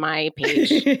scandalous on my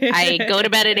page. I go to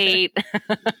bed at 8.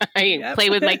 I play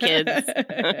with my kids.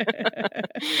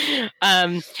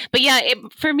 But yeah,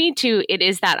 for me too, it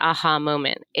is that aha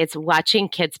moment. It's watching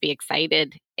kids be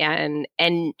excited and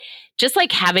just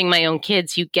like having my own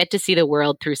kids, you get to see the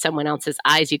world through someone else's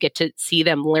eyes. You get to see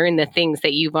them learn the things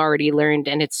that you've already learned.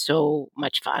 And it's so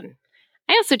much fun.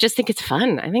 I also just think it's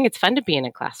fun. I think it's fun to be in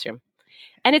a classroom.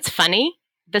 And it's funny.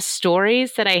 The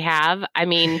stories that I have, I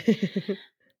mean,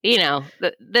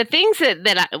 the things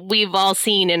that we've all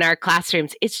seen in our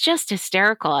classrooms, it's just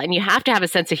hysterical. And you have to have a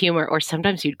sense of humor or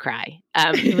sometimes you'd cry.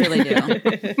 You really do.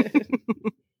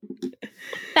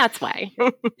 That's why.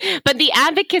 But the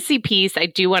advocacy piece, I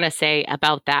do want to say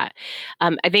about that.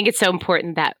 I think it's so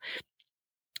important that,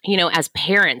 as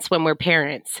parents, when we're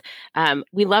parents,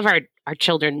 we love our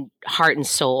children heart and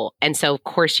soul. And so, of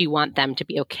course, you want them to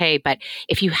be okay. But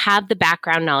if you have the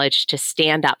background knowledge to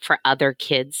stand up for other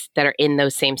kids that are in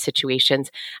those same situations,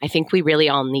 I think we really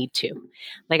all need to.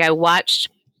 Like I watched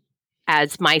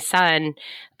as my son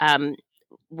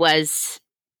was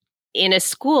in a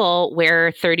school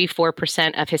where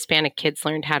 34% of Hispanic kids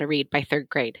learned how to read by 3rd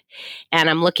grade. And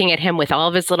I'm looking at him with all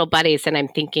of his little buddies and I'm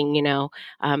thinking,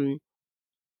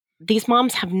 these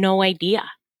moms have no idea.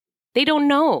 They don't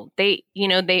know.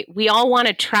 We all want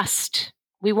to trust.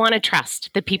 We want to trust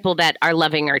the people that are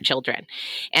loving our children.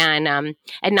 And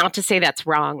not to say that's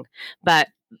wrong, but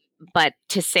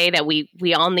to say that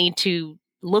we all need to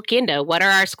look into what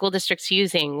are our school districts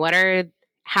using?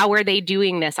 How are they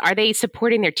doing this? Are they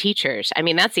supporting their teachers? I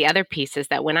mean, that's the other piece is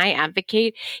that when I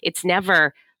advocate, it's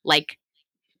never like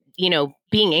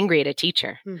being angry at a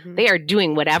teacher. Mm-hmm. They are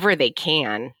doing whatever they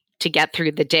can to get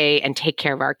through the day and take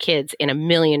care of our kids in a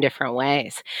million different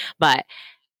ways. But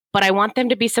I want them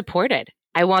to be supported.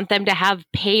 I want them to have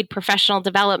paid professional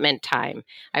development time.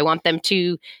 I want them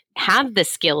to have the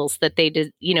skills that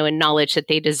they and knowledge that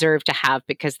they deserve to have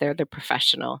because they're the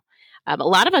professional. A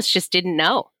lot of us just didn't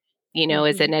know,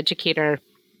 as an educator,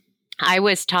 I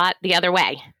was taught the other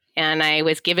way. And I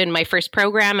was given my first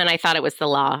program and I thought it was the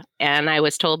law. And I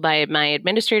was told by my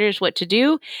administrators what to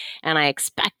do. And I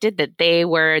expected that they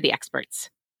were the experts.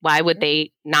 Why would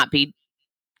they not be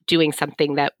doing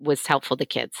something that was helpful to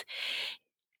kids?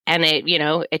 And it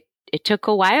took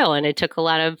a while, and it took a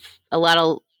lot of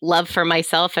love for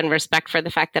myself and respect for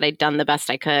the fact that I'd done the best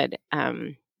I could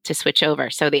to switch over.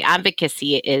 So the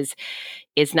advocacy is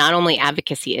not only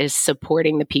advocacy, it is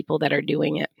supporting the people that are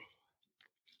doing it.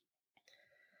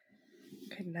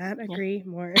 Could not agree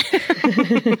more.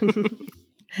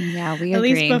 Yeah, we At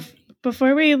agree. least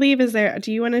before we leave,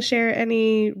 do you want to share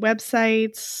any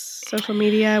websites, social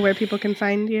media where people can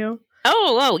find you?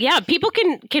 Oh, yeah. People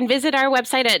can visit our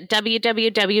website at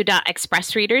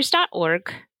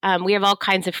www.expressreaders.org. We have all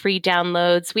kinds of free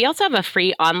downloads. We also have a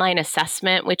free online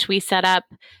assessment, which we set up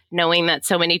knowing that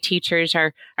so many teachers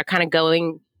are kind of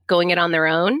going it on their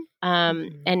own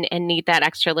and need that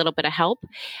extra little bit of help.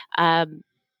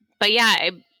 But yeah,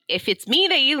 if it's me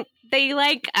that you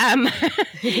like,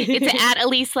 it's at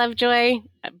Elise Lovejoy,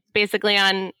 basically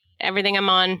on everything I'm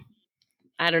on.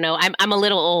 I don't know. I'm a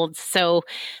little old, so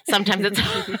sometimes it's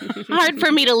hard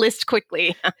for me to list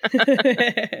quickly.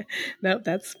 Nope,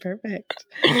 that's perfect.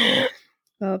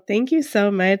 Well, thank you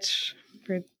so much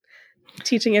for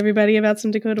teaching everybody about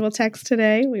some decodable text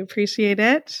today. We appreciate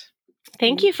it.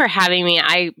 Thank you for having me.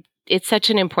 It's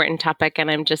such an important topic, and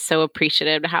I'm just so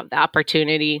appreciative to have the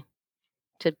opportunity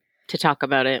to talk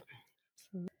about it.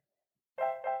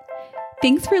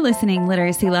 Thanks for listening,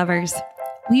 literacy lovers.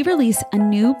 We release a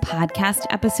new podcast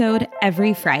episode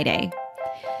every Friday.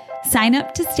 Sign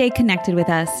up to stay connected with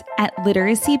us at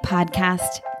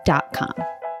literacypodcast.com.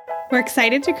 We're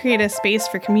excited to create a space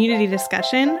for community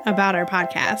discussion about our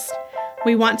podcast.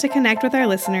 We want to connect with our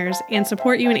listeners and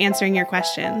support you in answering your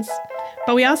questions.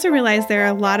 But we also realize there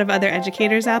are a lot of other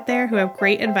educators out there who have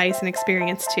great advice and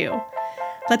experience too.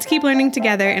 Let's keep learning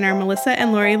together in our Melissa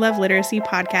and Lori Love Literacy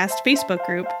podcast Facebook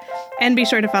group, and be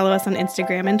sure to follow us on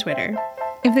Instagram and Twitter.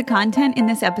 If the content in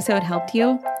this episode helped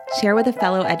you, share with a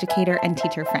fellow educator and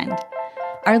teacher friend.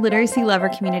 Our literacy lover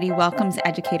community welcomes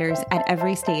educators at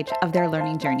every stage of their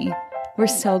learning journey. We're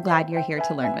so glad you're here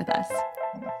to learn with us.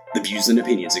 The views and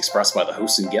opinions expressed by the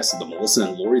hosts and guests of the Melissa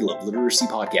and Lori Love Literacy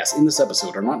podcast in this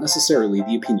episode are not necessarily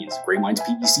the opinions of Gray Minds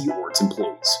PBC or its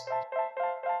employees.